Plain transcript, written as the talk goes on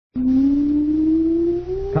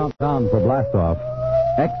count down for blastoff.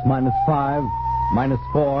 X minus 5, minus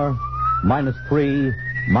 4, minus 3,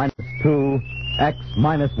 minus 2, X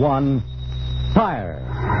minus 1. Fire!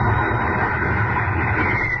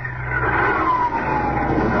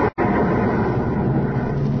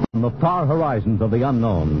 On the far horizons of the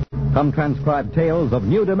unknown come transcribed tales of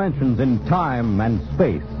new dimensions in time and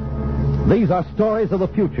space. These are stories of the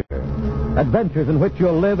future. Adventures in which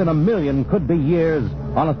you'll live in 1,000,000 could-be years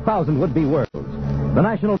on 1,000 would-be worlds. The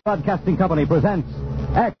National Broadcasting Company presents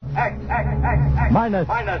X minus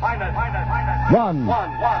 1.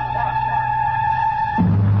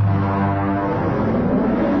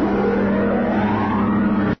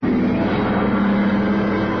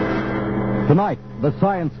 Tonight, the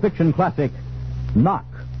science fiction classic, Knock,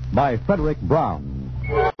 by Frederick Brown.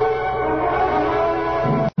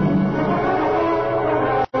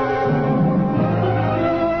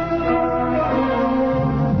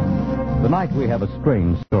 Tonight we have a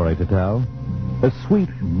strange story to tell. A sweet,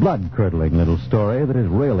 blood-curdling little story that is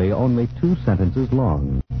really only 2 sentences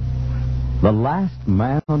long. The last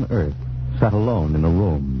man on Earth sat alone in a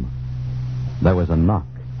room. There was a knock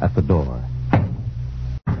at the door.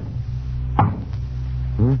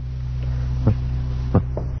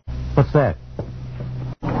 What's that?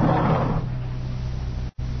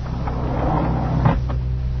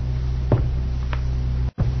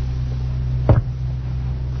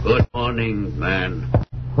 Good morning, man.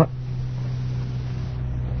 What?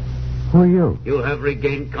 Who are you? You have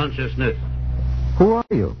regained consciousness. Who are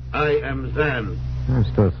you? I am Zan. I'm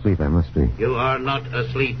still asleep, I must be. You are not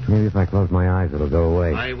asleep. Maybe if I close my eyes, it'll go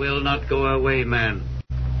away. I will not go away, man.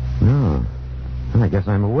 No. Well, I guess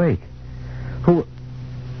I'm awake.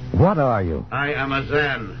 What are you? I am a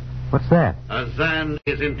Zan. What's that? A Zan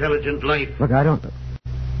is intelligent life. Look, I don't...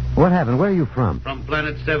 What happened? Where are you from? From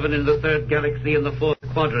Planet 7 in the 3rd galaxy in the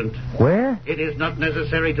 4th quadrant. Where? It is not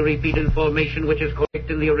necessary to repeat information which is correct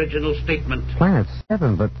in the original statement. Planet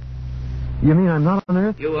 7, but... You mean I'm not on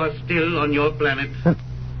Earth? You are still on your planet. Then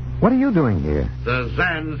what are you doing here? The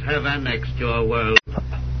Zans have annexed your world.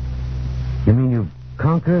 You mean you've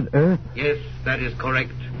conquered Earth? Yes, that is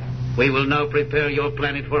correct. We will now prepare your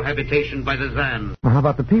planet for habitation by the Zan. Well, how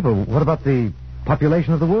about the people? What about the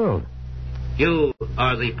population of the world? You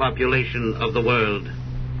are the population of the world.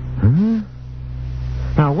 Huh?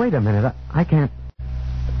 Now, wait a minute. I can't...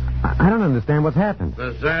 I don't understand what's happened.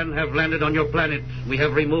 The Zan have landed on your planet. We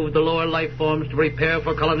have removed the lower life forms to prepare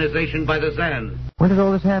for colonization by the Zan. When did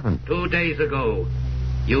all this happen? 2 days ago.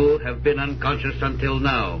 You have been unconscious until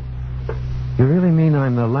now. You really mean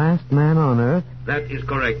I'm the last man on Earth? That is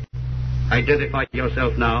correct. Identify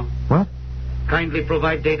yourself now. What? Kindly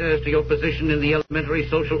provide data as to your position in the elementary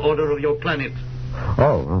social order of your planet.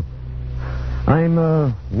 Oh, I'm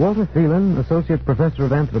Walter Phelan, Associate Professor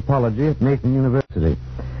of Anthropology at Nathan University.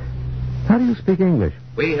 How do you speak English?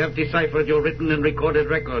 We have deciphered your written and recorded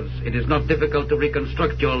records. It is not difficult to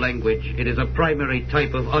reconstruct your language. It is a primary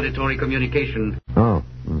type of auditory communication. Oh.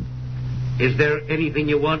 Is there anything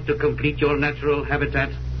you want to complete your natural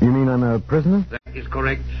habitat? You mean I'm a prisoner? That is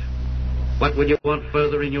correct. What would you want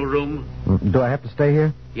further in your room? Do I have to stay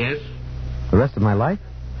here? Yes. The rest of my life?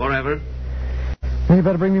 Forever. Then you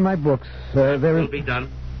better bring me my books. Will be done.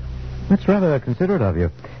 That's rather considerate of you.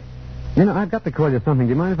 You know, I've got to call you something. Do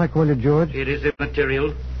you mind if I call you George? It is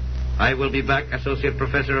immaterial. I will be back, Associate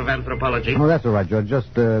Professor of Anthropology. Oh, that's all right, George.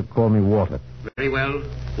 Just call me Walter. Very well,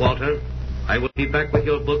 Walter. I will be back with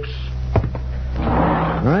your books.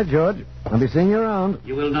 All right, George. I'll be seeing you around.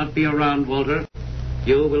 You will not be around, Walter.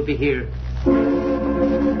 You will be here.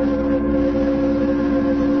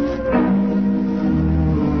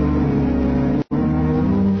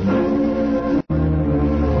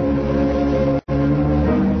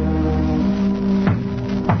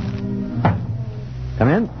 Come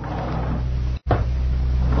in.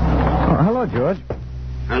 Oh, hello, George.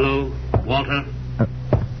 Hello, Walter.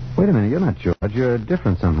 Wait a minute. You're not George. You're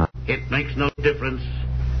different somehow. It makes no difference.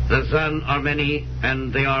 The Zan are many,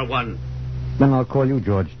 and they are one. Then I'll call you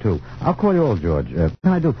George, too. I'll call you old George. What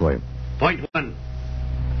can I do for you? Point 1.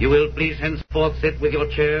 You will please henceforth sit with your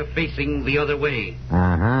chair facing the other way. Uh-huh.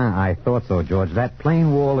 I thought so, George. That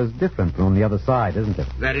plain wall is different from the other side, isn't it?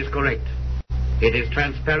 That is correct. It is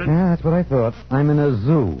transparent. Yeah, that's what I thought. I'm in a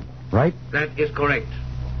zoo, right? That is correct.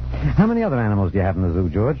 How many other animals do you have in the zoo,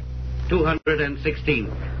 George?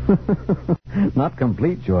 216. Not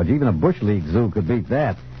complete, George. Even a Bush League zoo could beat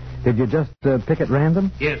that. Did you just pick at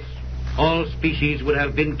random? Yes. All species would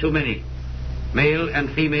have been too many. Male and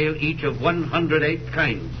female, each of 108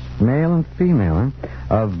 kinds. Male and female, huh?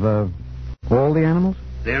 Of all the animals?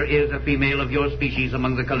 There is a female of your species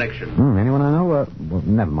among the collection. Anyone I know? Well,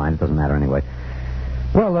 never mind. It doesn't matter anyway.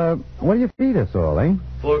 Well, what do you feed us all, eh?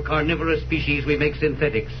 For carnivorous species, we make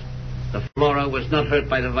synthetics. The flora was not hurt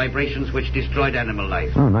by the vibrations which destroyed animal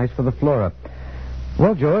life. Oh, nice for the flora.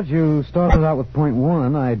 Well, George, you started out with point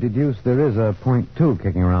 1. I deduce there is a point 2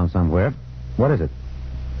 kicking around somewhere. What is it?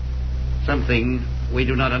 Something we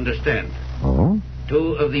do not understand. Oh?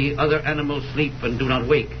 2 of the other animals sleep and do not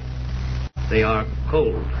wake. They are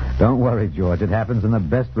cold. Don't worry, George. It happens in the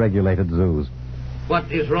best regulated zoos.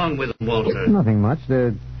 What is wrong with them, Walter? Nothing much.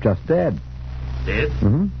 They're just dead. Dead?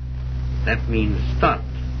 Mm-hmm. That means stopped.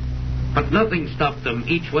 But nothing stopped them.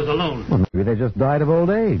 Each was alone. Well, maybe they just died of old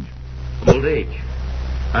age. Old age?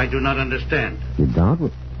 I do not understand. You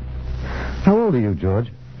don't? How old are you, George?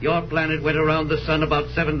 Your planet went around the sun about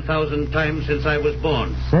 7,000 times since I was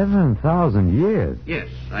born. 7,000 years? Yes,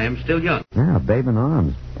 I am still young. Yeah, a babe in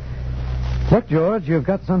arms. Look, George, you've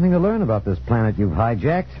got something to learn about this planet you've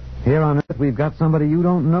hijacked. Here on Earth, we've got somebody you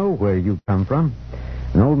don't know where you come from.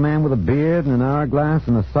 An old man with a beard and an hourglass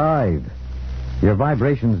and a scythe. Your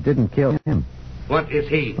vibrations didn't kill him. What is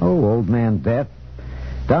he? Oh, old man Death.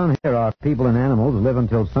 Down here, our people and animals live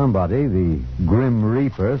until somebody, the Grim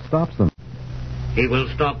Reaper, stops them. He will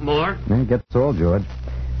stop more? It gets us all, George.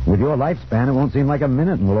 With your lifespan, it won't seem like a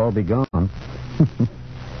minute and we'll all be gone.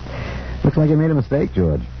 Looks like you made a mistake,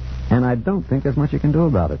 George. And I don't think there's much you can do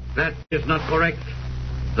about it. That is not correct.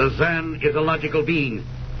 The Zan is a logical being.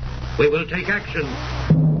 We will take action.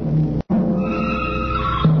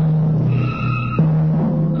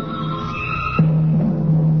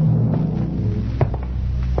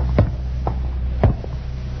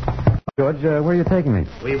 George, where are you taking me?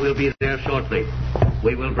 We will be there shortly.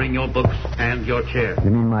 We will bring your books and your chair.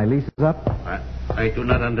 You mean my lease is up? I do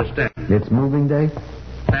not understand. It's moving day?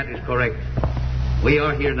 That is correct. We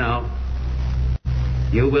are here now.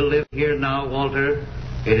 You will live here now, Walter.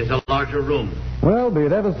 It is a larger room. Well, be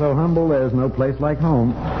it ever so humble, there's no place like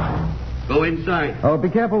home. Go inside. Oh,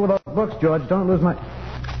 be careful with those books, George. Don't lose my...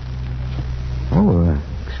 Oh,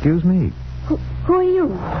 excuse me. Who are you?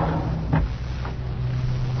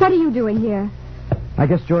 What are you doing here? I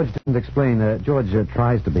guess George didn't explain. George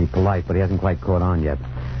tries to be polite, but he hasn't quite caught on yet.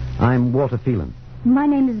 I'm Walter Phelan. My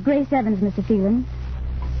name is Grace Evans, Mr. Phelan.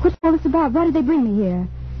 What's all this about? Why did they bring me here?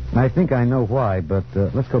 I think I know why, but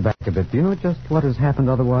let's go back a bit. Do you know just what has happened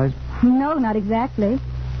otherwise? No, not exactly.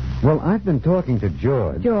 Well, I've been talking to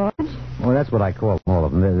George. George? Well, that's what I call all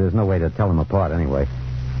of them. There's no way to tell them apart anyway.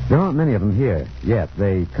 There aren't many of them here yet.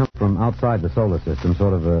 They come from outside the solar system,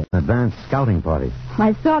 sort of an advanced scouting party.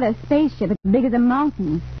 I saw their spaceship. It's big as a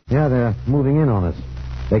mountain. Yeah, they're moving in on us.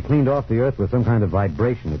 They cleaned off the Earth with some kind of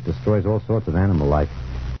vibration that destroys all sorts of animal life.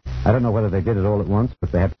 I don't know whether they did it all at once,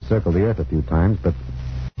 but they had to circle the Earth a few times, but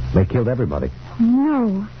they killed everybody.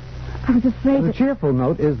 No. I was afraid The cheerful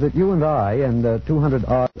note is that you and I and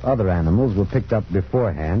 200-odd other animals were picked up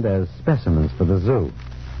beforehand as specimens for the zoo.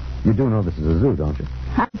 You do know this is a zoo, don't you?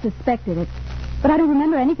 I suspected it. But I don't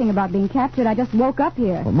remember anything about being captured. I just woke up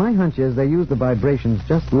here. Well, my hunch is they used the vibrations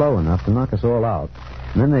just low enough to knock us all out.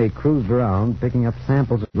 And then they cruised around picking up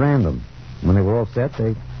samples at random. When they were all set,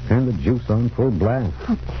 they turned the juice on full blast.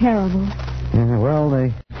 How terrible. Yeah, well,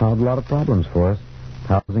 they solved a lot of problems for us.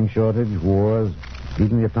 Housing shortage, wars,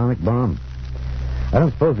 even the atomic bomb. I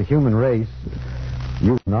don't suppose the human race,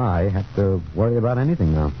 you and I, have to worry about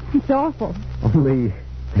anything now. It's awful. Only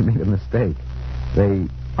they made a mistake. They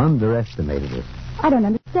underestimated us. I don't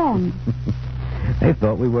understand. They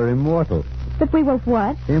thought we were immortal. But we were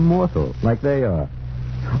what? Immortal, like they are.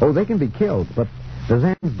 Oh, they can be killed, but the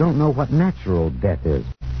Zans don't know what natural death is.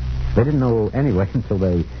 They didn't know anyway until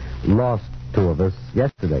they lost 2 of us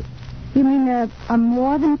yesterday. You mean there are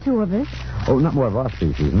more than 2 of us? Oh, not more of our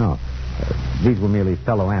species, no. These were merely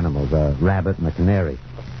fellow animals, a rabbit and a canary.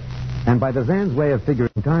 And by the Zan's way of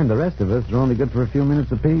figuring time, the rest of us are only good for a few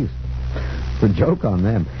minutes apiece. It's a joke on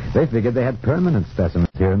them. They figured they had permanent specimens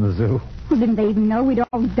here in the zoo. Well, didn't they even know we'd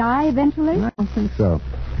all die eventually? I don't think so.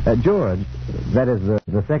 George, that is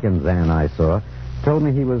the second Zan I saw, told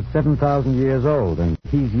me he was 7,000 years old, and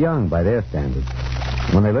he's young by their standards.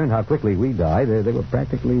 When they learned how quickly we die, they were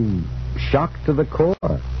practically shocked to the core,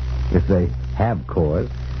 if they have cores.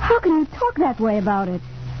 How can you talk that way about it?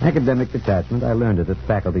 Academic detachment. I learned it at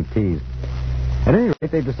faculty teas. At any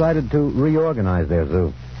rate, they decided to reorganize their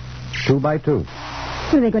zoo. 2 by 2.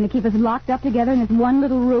 So they're going to keep us locked up together in this one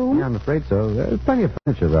little room? Yeah, I'm afraid so. There's plenty of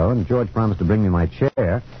furniture, though, and George promised to bring me my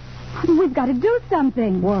chair. We've got to do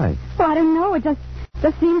something. Why? Well, I don't know. It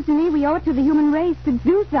just seems to me we owe it to the human race to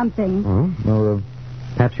do something. Oh, well,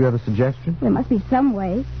 perhaps you have a suggestion? There must be some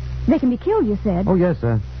way. They can be killed, you said. Oh, yes,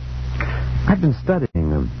 I've been studying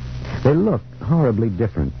them. They look horribly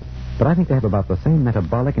different, but I think they have about the same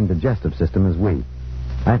metabolic and digestive system as we.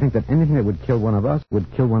 I think that anything that would kill one of us would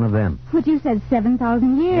kill one of them. But you said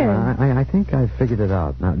 7,000 years. Yeah, I think I figured it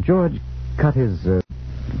out. Now, George cut his,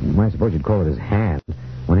 I suppose you'd call it his hand,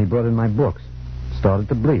 when he brought in my books. Started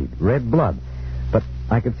to bleed, red blood. But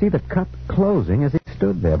I could see the cut closing as he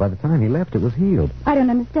stood there. By the time he left, it was healed. I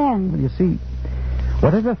don't understand. Well, you see,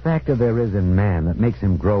 whatever factor there is in man that makes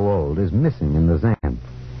him grow old is missing in the Zan.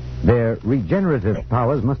 Their regenerative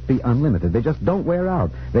powers must be unlimited. They just don't wear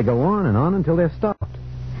out. They go on and on until they're stopped.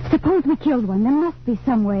 Suppose we killed one. There must be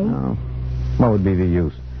some way. Oh, what would be the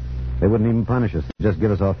use? They wouldn't even punish us. They'd just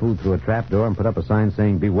give us our food through a trapdoor and put up a sign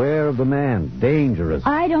saying, "Beware of the man. Dangerous."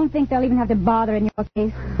 I don't think they'll even have to bother in your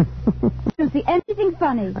case. I don't see anything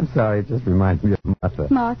funny. I'm sorry. It just reminds me of Martha.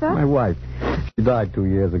 Martha? My wife. She died 2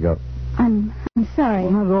 years ago. I'm sorry.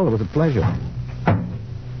 Well, not at all. It was a pleasure.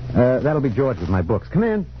 That'll be George with my books. Come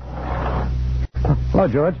in. Hello,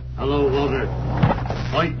 George. Hello, Walter.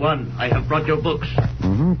 Point 1. I have brought your books.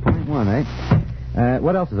 Point 1, eh?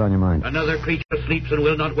 What else is on your mind? Another creature sleeps and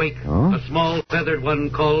will not wake. Oh? A small feathered one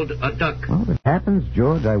called a duck. Well, it happens,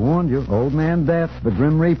 George. I warned you. Old Man Death, the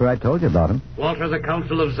Grim Reaper. I told you about him. Walter, the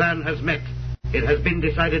Council of Zan has met. It has been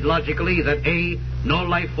decided logically that A, no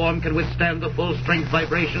life form can withstand the full strength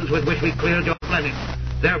vibrations with which we cleared your planet.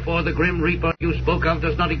 Therefore, the Grim Reaper you spoke of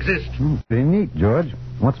does not exist. Pretty neat, George.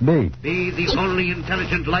 What's B? B, the only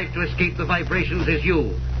intelligent life to escape the vibrations is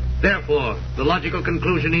you. Therefore, the logical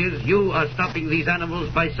conclusion is you are stopping these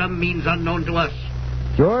animals by some means unknown to us.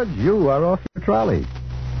 George, you are off your trolley.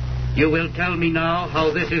 You will tell me now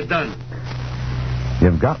how this is done.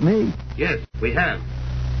 You've got me. Yes, we have.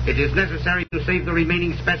 It is necessary to save the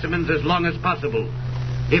remaining specimens as long as possible.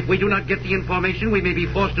 If we do not get the information, we may be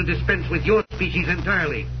forced to dispense with your species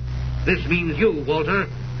entirely. This means you, Walter,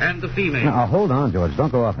 and the female. Now, hold on, George.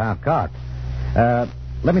 Don't go off half-cocked.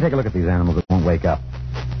 Let me take a look at these animals that won't wake up.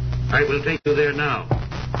 I will take you there now.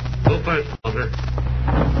 Go first, Walter.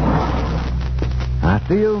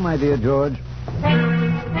 After you, my dear George.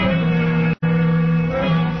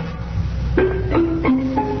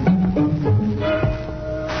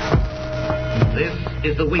 This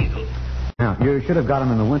is the weasel. Now, you should have got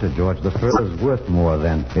him in the winter, George. The fur is worth more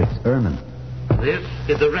than its ermine. This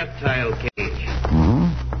is the reptile cage.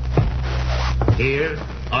 Here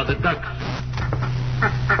are the ducks.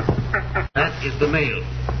 That is the male.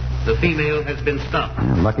 The female has been stopped.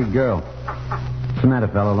 Yeah, lucky girl. What's the matter,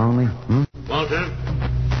 fellow? Lonely? Walter,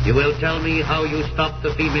 you will tell me how you stopped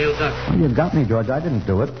the female duck. Well, you got me, George. I didn't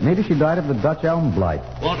do it. Maybe she died of the Dutch elm blight.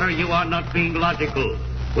 Walter, you are not being logical.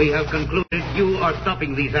 We have concluded you are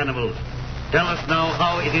stopping these animals. Tell us now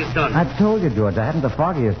how it is done. I told you, George. I hadn't the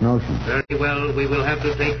foggiest notion. Very well. We will have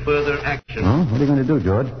to take further action. Oh, what are you going to do,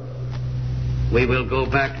 George? We will go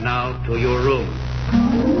back now to your room.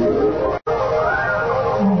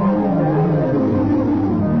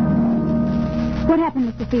 What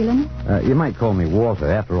happened, Mr. Phelan? You might call me Walter.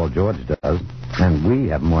 After all, George does. And we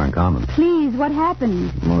have more in common. Please, what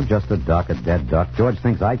happened? Oh, just a duck, a dead duck. George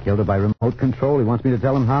thinks I killed her by remote control. He wants me to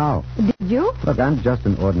tell him how. Did you? Look, I'm just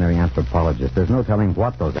an ordinary anthropologist. There's no telling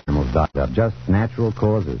what those animals died of. Just natural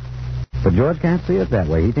causes. But George can't see it that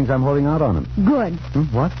way. He thinks I'm holding out on him. Good.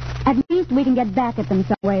 What? At least we can get back at them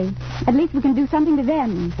some way. At least we can do something to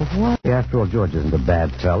them. Well, what? After all, George isn't a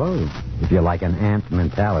bad fellow, if you like an ant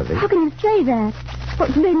mentality. How can you say that? Well,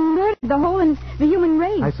 they murdered the human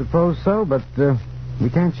race. I suppose so, but we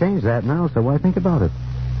can't change that now, so why think about it?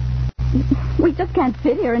 We just can't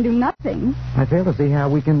sit here and do nothing. I fail to see how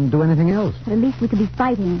we can do anything else. But at least we could be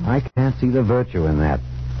fighting. I can't see the virtue in that.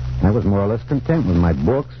 I was more or less content with my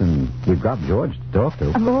books, and we've got George to talk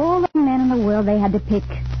to. Of all the men in the world they had to pick,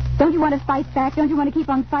 don't you want to fight back? Don't you want to keep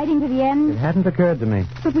on fighting to the It end? hadn't occurred to me.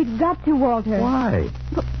 But we've got to, Walter. Why?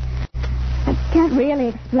 I can't really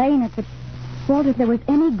explain it, but, Walter, if there was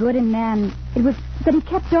any good in man, it was that he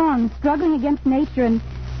kept on struggling against nature and,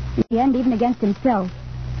 in the end, even against himself.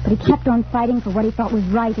 But he kept on fighting for what he thought was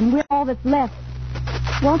right, and we're all that's left.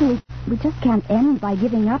 Walter, we just can't end by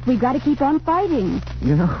giving up. We've got to keep on fighting.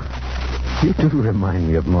 You know, you do remind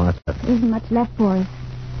me of Martha. There isn't much left for us.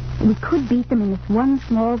 We could beat them in this one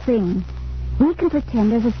small thing. We can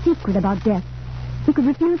pretend there's a secret about death. We could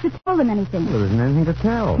refuse to tell them anything. Well, there isn't anything to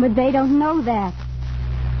tell. But they don't know that.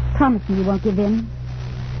 Promise me you won't give in.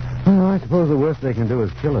 Well, I suppose the worst they can do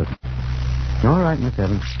is kill us. All right, Miss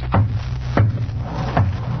Evans.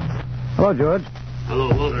 Hello, George.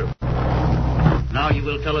 Hello, Walter. Now you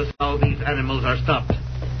will tell us how these animals are stopped.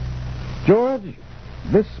 George,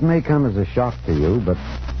 this may come as a shock to you, but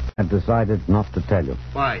I've decided not to tell you.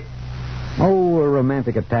 Why? Oh, a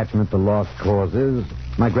romantic attachment to lost causes,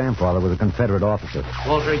 My grandfather was a Confederate officer.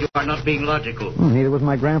 Walter, you are not being logical. Neither was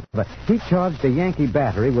my grandfather. He charged a Yankee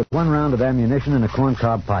battery with 1 round of ammunition and a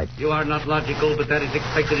corncob pipe. You are not logical, but that is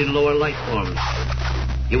expected in lower life forms.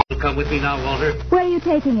 You will come with me now, Walter, Where are you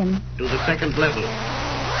taking him? to the 2nd level.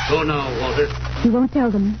 Go now, Walter. You won't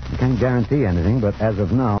tell them. I can't guarantee anything, but as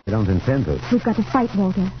of now, I don't intend to. We've got to fight,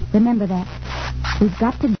 Walter. Remember that. We've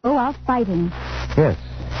got to go out fighting. Yes.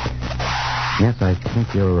 Yes, I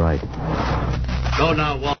think you're right. Go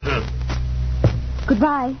now, Walter.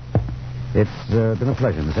 Goodbye. It's been a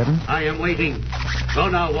pleasure, Miss Evans. I am waiting. Go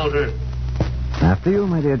now, Walter. After you,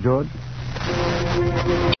 my dear George. You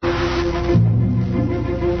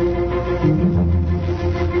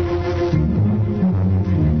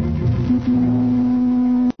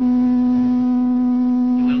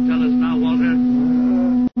will tell us now, Walter?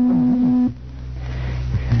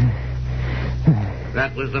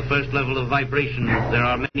 That was the first level of vibration. There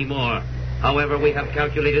are many more. However, we have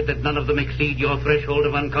calculated that none of them exceed your threshold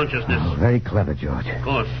of unconsciousness. Oh, very clever, George. Of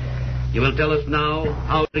course. You will tell us now,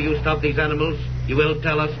 how do you stop these animals? You will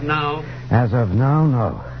tell us now. As of now,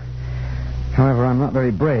 no. However, I'm not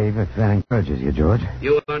very brave, if that encourages you, George.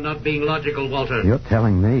 You are not being logical, Walter. You're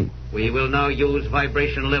telling me. We will now use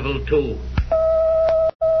vibration level 2.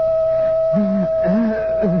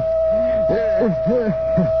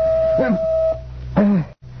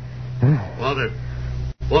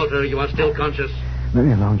 Walter, you are still conscious. Let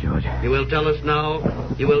me alone, George. You will tell us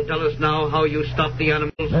now how you stop the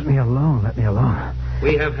animals. Let me alone.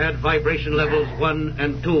 We have had vibration levels 1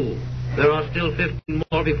 and 2. There are still 15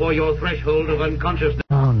 more before your threshold of unconsciousness.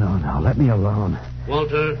 No. Let me alone.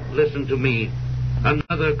 Walter, listen to me.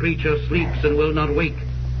 Another creature sleeps and will not wake.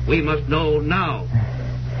 We must know now.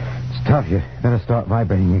 It's tough. You better start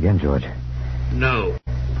vibrating again, George. No.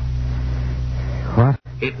 What?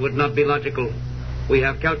 It would not be logical. We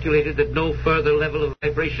have calculated that no further level of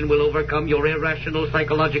vibration will overcome your irrational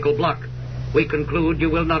psychological block. We conclude you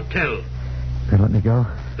will not tell. Gonna let me go?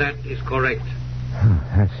 That is correct.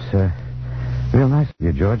 That's real nice of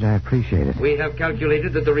you, George. I appreciate it. We have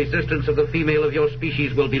calculated that the resistance of the female of your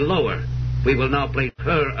species will be lower. We will now place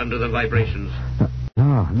her under the vibrations.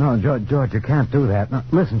 No, George, you can't do that. No,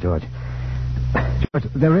 listen, George. George,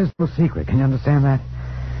 there is no secret. Can you understand that?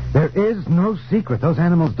 There is no secret. Those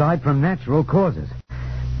animals died from natural causes.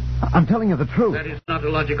 I'm telling you the truth. That is not a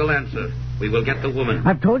logical answer. We will get the woman.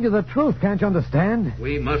 I've told you the truth. Can't you understand?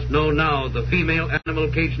 We must know now. The female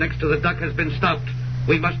animal cage next to the duck has been stopped.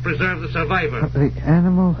 We must preserve the survivor. The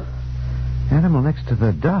animal next to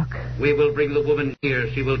the duck. We will bring the woman here.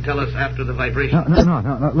 She will tell us after the vibration.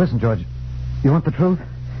 No. Listen, George. You want the truth?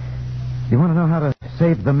 You want to know how to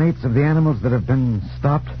save the mates of the animals that have been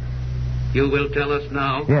stopped? You will tell us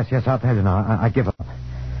now? Yes, I'll tell you now. I give up.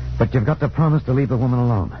 But you've got to promise to leave the woman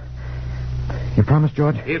alone. You promise,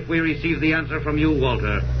 George? If we receive the answer from you,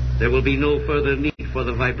 Walter, there will be no further need for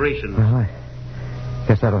the vibrations. Well, I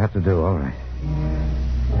guess that'll have to do. All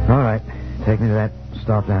right. Take me to that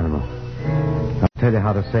stopped animal. I'll tell you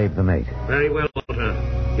how to save the mate. Very well,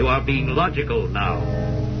 Walter. You are being logical now.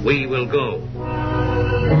 We will go.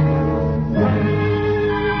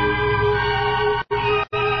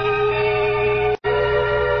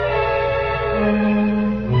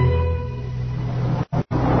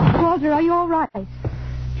 Walter, are you all right?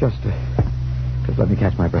 Just let me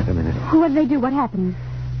catch my breath a minute. What did they do? What happened?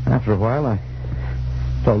 After a while, I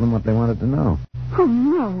told them what they wanted to know. Oh,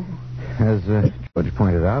 no. As George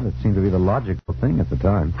pointed out, it seemed to be the logical thing at the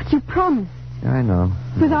time. But you promised. I know.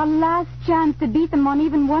 It was our last chance to beat them on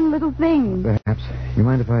even one little thing. Perhaps. You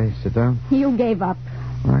mind if I sit down? You gave up.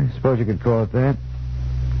 Well, I suppose you could call it that.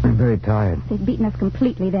 I'm very tired. They've beaten us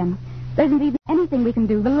completely then. There isn't even anything we can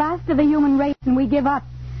do. The last of the human race, and we give up.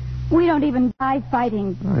 We don't even die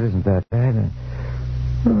fighting. Oh, it isn't that bad.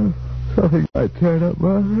 Something might turn up,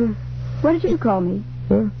 Martha. What did you call me?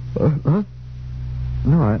 Huh?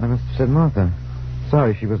 No, I must have said Martha.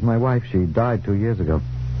 Sorry, she was my wife. She died 2 years ago.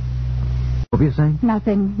 What were you saying?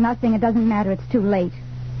 Nothing. It doesn't matter. It's too late.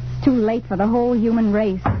 It's too late for the whole human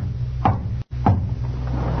race.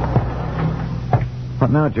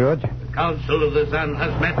 What now, George? The Council of the Zan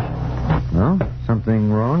has met. No?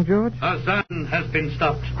 Something wrong, George? A Zan has been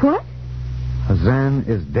stopped. What? Zan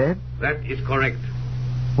is dead? That is correct.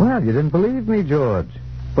 Well, you didn't believe me, George.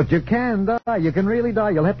 But you can die. You can really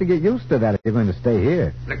die. You'll have to get used to that if you're going to stay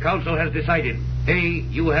here. The Council has decided. A,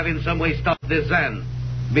 you have in some way stopped this Zan.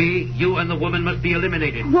 B, you and the woman must be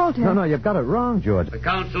eliminated. Walter. No, you've got it wrong, George. The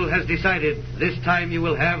Council has decided. This time you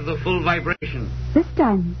will have the full vibration. This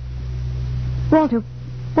time. Walter,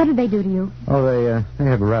 what did they do to you? Oh, they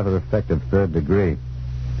have a rather effective 3rd degree.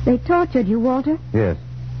 They tortured you, Walter? Yes.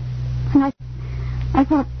 And I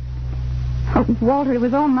thought... Oh, Walter, it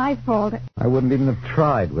was all my fault. I wouldn't even have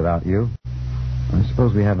tried without you. I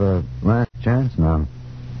suppose we have a last chance now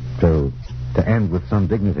to end with some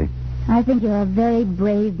dignity. I think you're a very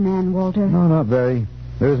brave man, Walter. No, not very.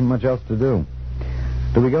 There isn't much else to do.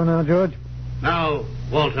 Do we go now, George? Now,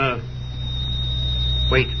 Walter.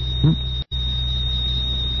 Wait.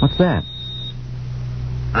 What's that?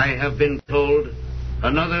 I have been told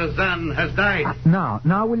another Zan has died.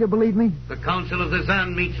 Now, will you believe me? The Council of the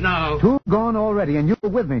Zan meets now. 2 gone already, and you were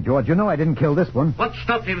with me, George. You know I didn't kill this one. What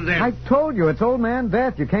stopped him then? I told you, it's Old Man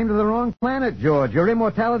Death. You came to the wrong planet, George. Your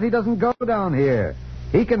immortality doesn't go down here.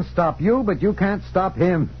 He can stop you, but you can't stop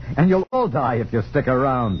him. And you'll all die if you stick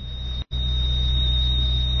around.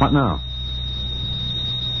 What now?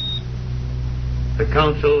 The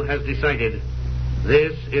Council has decided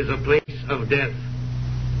this is a place of death.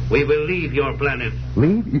 We will leave your planet.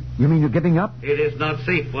 Leave? You mean you're giving up? It is not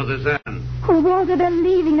safe for the Zan. Oh, Walter, they're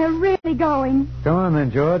leaving. They're really going. Come on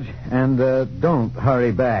then, George. And don't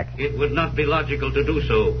hurry back. It would not be logical to do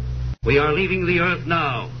so. We are leaving the Earth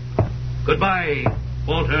now. Goodbye,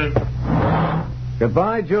 Walter.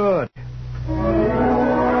 Goodbye, George.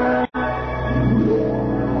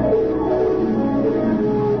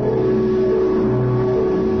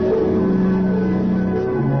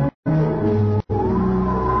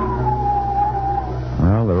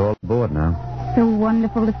 Well, they're all aboard now. So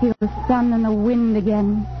wonderful to feel the sun and the wind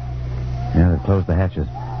again. Yeah, they've closed the hatches.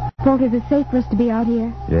 Walter, is it safe for us to be out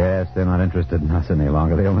here? Yes, they're not interested in us any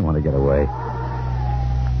longer. They only want to get away.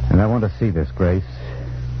 And I want to see this, Grace.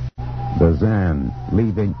 The Zan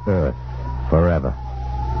leaving Earth forever.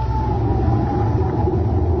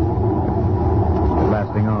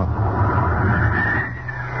 Blasting off.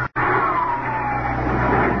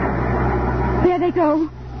 There they go.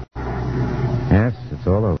 Yes, it's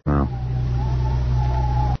all over now.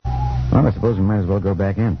 Well, I suppose we might as well go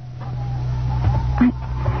back in.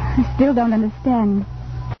 I still don't understand.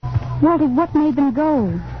 Walter, what made them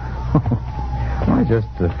go? Well, I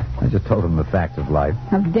just told him the facts of life.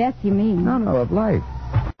 Of death, you mean? No, of life.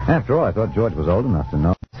 After all, I thought George was old enough to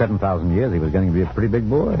know 7,000 years he was going to be a pretty big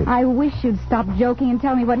boy. I wish you'd stop joking and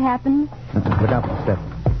tell me what happened. Look out for the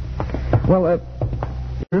step. Well,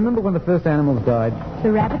 remember when the first animals died?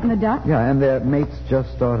 The rabbit and the duck? Yeah, and their mates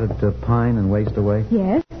just started to pine and waste away?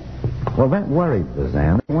 Yes. Well, that worried the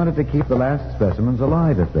Zan. They wanted to keep the last specimens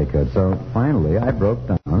alive if they could. So finally, I broke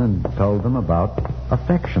down and told them about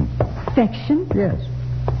affection. Affection? Yes.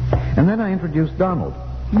 And then I introduced Donald.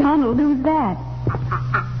 Donald, who's that?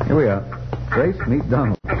 Here we are. Grace, meet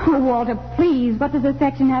Donald. Oh, Walter, please. What does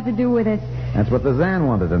affection have to do with it? That's what the Zan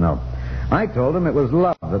wanted to know. I told him it was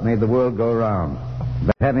love that made the world go round.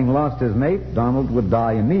 That having lost his mate, Donald would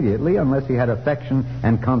die immediately unless he had affection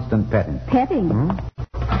and constant petting. Petting? Hmm?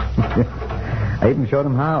 I even showed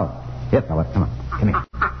him how. Here, fella, come on. Come here.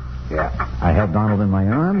 Yeah. I had Donald in my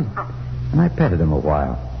arms, and I petted him a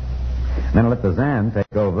while. Then I let the Zan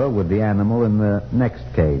take over with the animal in the next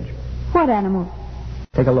cage. What animal?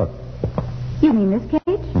 Take a look. You mean this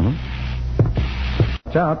cage? Mm-hmm.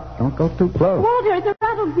 Watch out. Don't go too close. Walter, it's a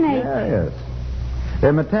rattlesnake. Yes.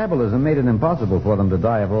 Their metabolism made it impossible for them to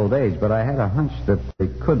die of old age, but I had a hunch that they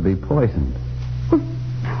could be poisoned. Well,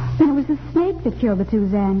 then it was the snake that killed the two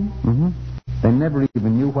Zan. Mm-hmm. They never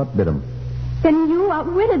even knew what bit them. Then you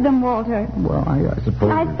outwitted them, Walter. Well, I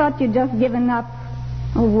suppose... I thought you'd just given up.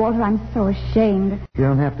 Oh, Walter, I'm so ashamed. You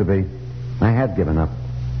don't have to be. I had given up.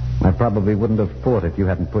 I probably wouldn't have fought if you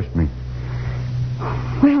hadn't pushed me.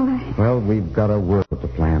 Well, we've got a world to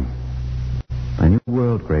plan. A new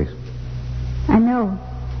world, Grace. I know.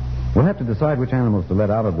 We'll have to decide which animals to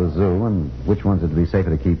let out of the zoo and which ones it'd be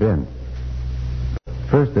safer to keep in.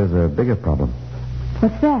 First, there's a bigger problem.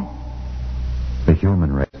 What's that? The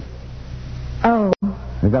human race. Oh.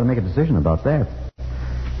 We've got to make a decision about that.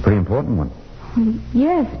 Pretty important one.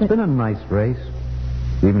 Yes, but... It's been a nice race,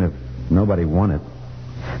 even if nobody won it.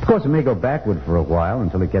 Of course, it may go backward for a while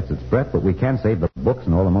until it gets its breath, but we can save the books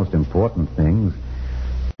and all the most important things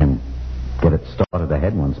and get it started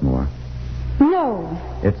ahead once more. No.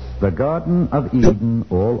 It's the Garden of Eden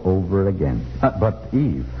all over again. But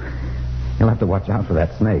Eve, you'll have to watch out for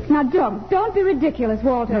that snake. Now, don't be ridiculous,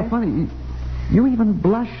 Walter. You know, funny, you even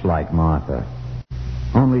blush like Martha.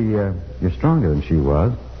 Only you're stronger than she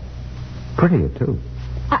was. Prettier, too.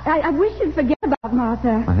 I wish you'd forget about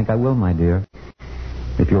Martha. I think I will, my dear.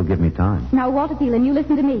 If you'll give me time. Now, Walter Phelan, you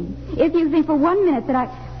listen to me. If you think for 1 minute that I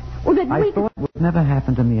thought it would never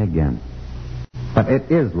happen to me again. But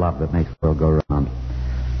it is love that makes the world go round.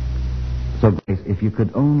 So, Grace, if you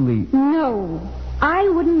could only... No. I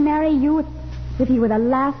wouldn't marry you if you were the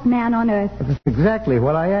last man on earth. That's exactly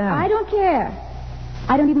what I am. I don't care.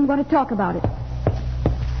 I don't even want to talk about it.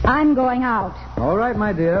 I'm going out. All right,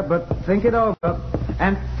 my dear, but think it over.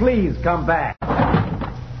 And please come back.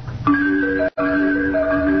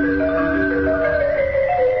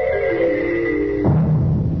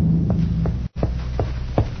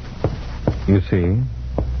 You see,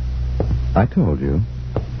 I told you.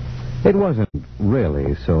 It wasn't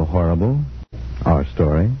really so horrible, our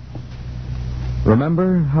story.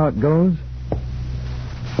 Remember how it goes?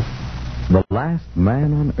 The last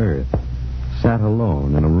man on Earth sat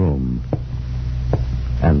alone in a room.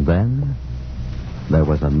 And then there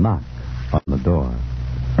was a knock on the door.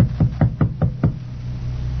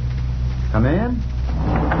 Come in.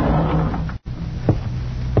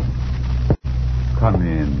 Come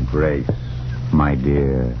in, Grace, my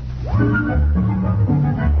dear.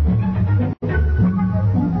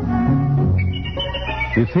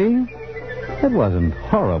 You see, it wasn't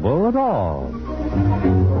horrible at all.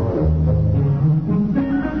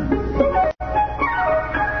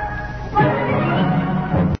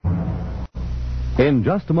 In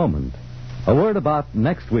just a moment, a word about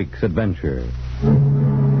next week's adventure.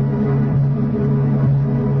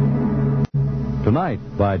 Tonight,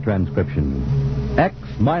 by transcription,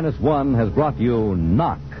 X-1 has brought you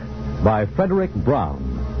Knock by Frederick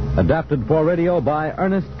Brown, adapted for radio by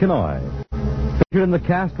Ernest Kinoy. Featured in the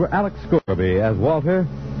cast were Alex Scorby as Walter,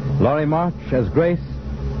 Laurie March as Grace,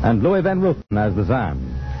 and Louis Van Rooten as the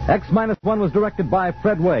Zan. X-1 was directed by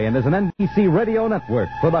Fred Way and is an NBC Radio Network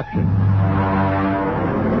production.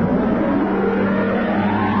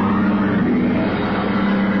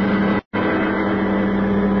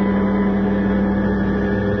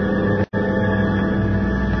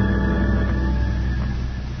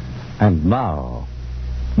 And now,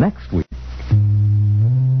 next week.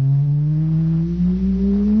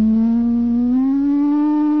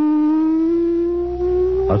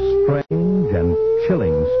 A strange and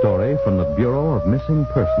chilling story from the Bureau of Missing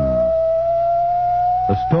Persons.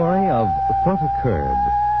 The story of what occurred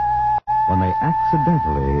when they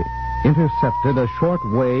accidentally intercepted a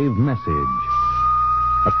short-wave message.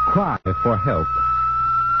 A cry for help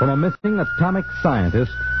from a missing atomic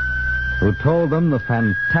scientist who told them the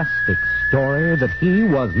fantastic story that he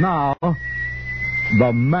was now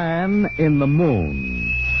the man in the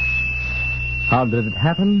moon. How did it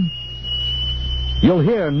happen? You'll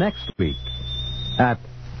hear next week at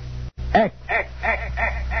X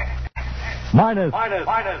minus 1.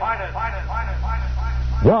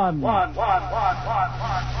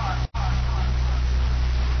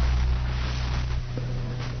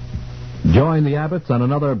 Join the Abbotts on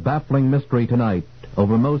another baffling mystery tonight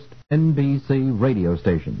over most NBC radio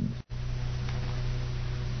stations.